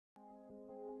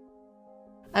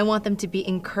I want them to be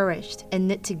encouraged and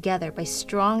knit together by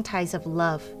strong ties of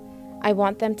love. I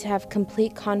want them to have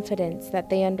complete confidence that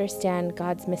they understand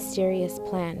God's mysterious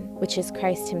plan, which is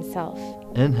Christ Himself.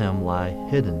 In Him lie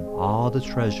hidden all the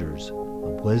treasures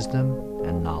of wisdom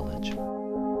and knowledge.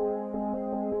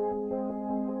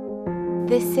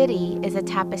 This city is a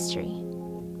tapestry.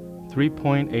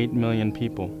 3.8 million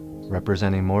people.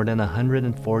 Representing more than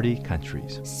 140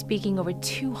 countries. Speaking over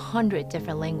 200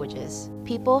 different languages.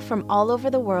 People from all over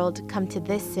the world come to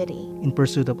this city in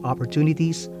pursuit of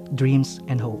opportunities, dreams,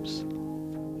 and hopes.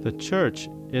 The church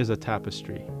is a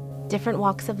tapestry. Different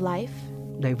walks of life.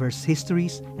 Diverse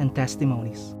histories and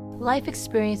testimonies. Life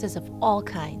experiences of all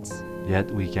kinds.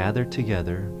 Yet we gather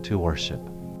together to worship.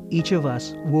 Each of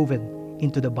us woven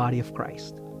into the body of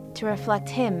Christ. To reflect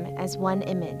Him as one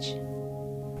image.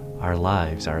 Our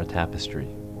lives are a tapestry.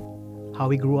 How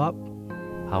we grew up.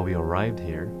 How we arrived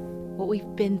here. What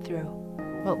we've been through.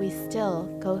 What we still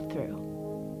go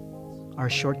through. Our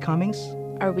shortcomings.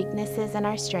 Our weaknesses and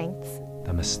our strengths.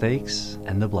 The mistakes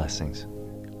and the blessings.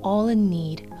 All in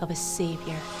need of a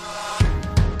Savior.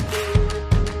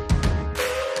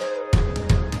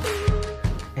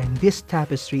 And this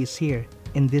tapestry is here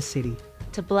in this city.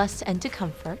 To bless and to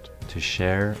comfort. To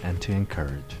share and to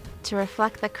encourage. To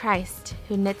reflect the Christ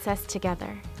who knits us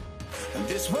together.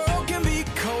 This world can be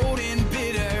cold and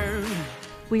bitter.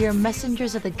 We are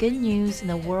messengers of the good news in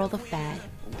a world of bad.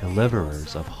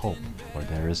 Deliverers of hope where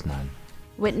there is none.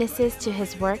 Witnesses to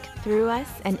His work through us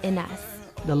and in us.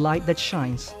 The light that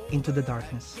shines into the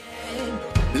darkness.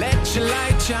 Let your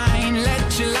light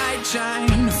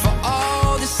shine for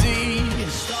all to see.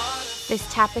 This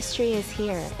tapestry is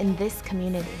here in this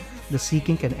community. The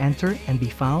seeking can enter and be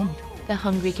found. The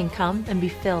hungry can come and be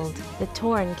filled. The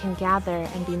torn can gather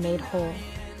and be made whole.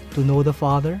 To know the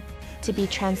Father. To be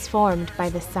transformed by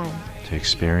the Son. To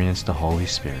experience the Holy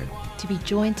Spirit. To be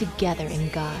joined together in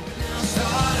God.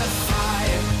 Start a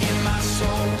fire in my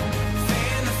soul.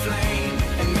 Fan the flame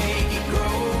and make it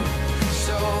grow.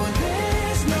 So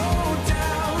there's no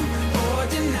doubt or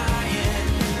denying.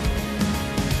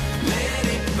 Let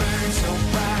it burn so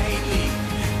brightly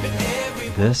that every...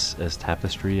 This is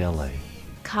Tapestry LA.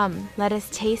 Come, let us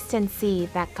taste and see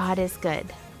that God is good.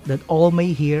 That all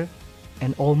may hear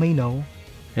and all may know.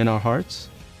 In our hearts.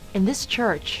 In this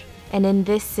church. And in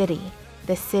this city,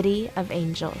 the city of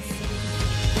angels.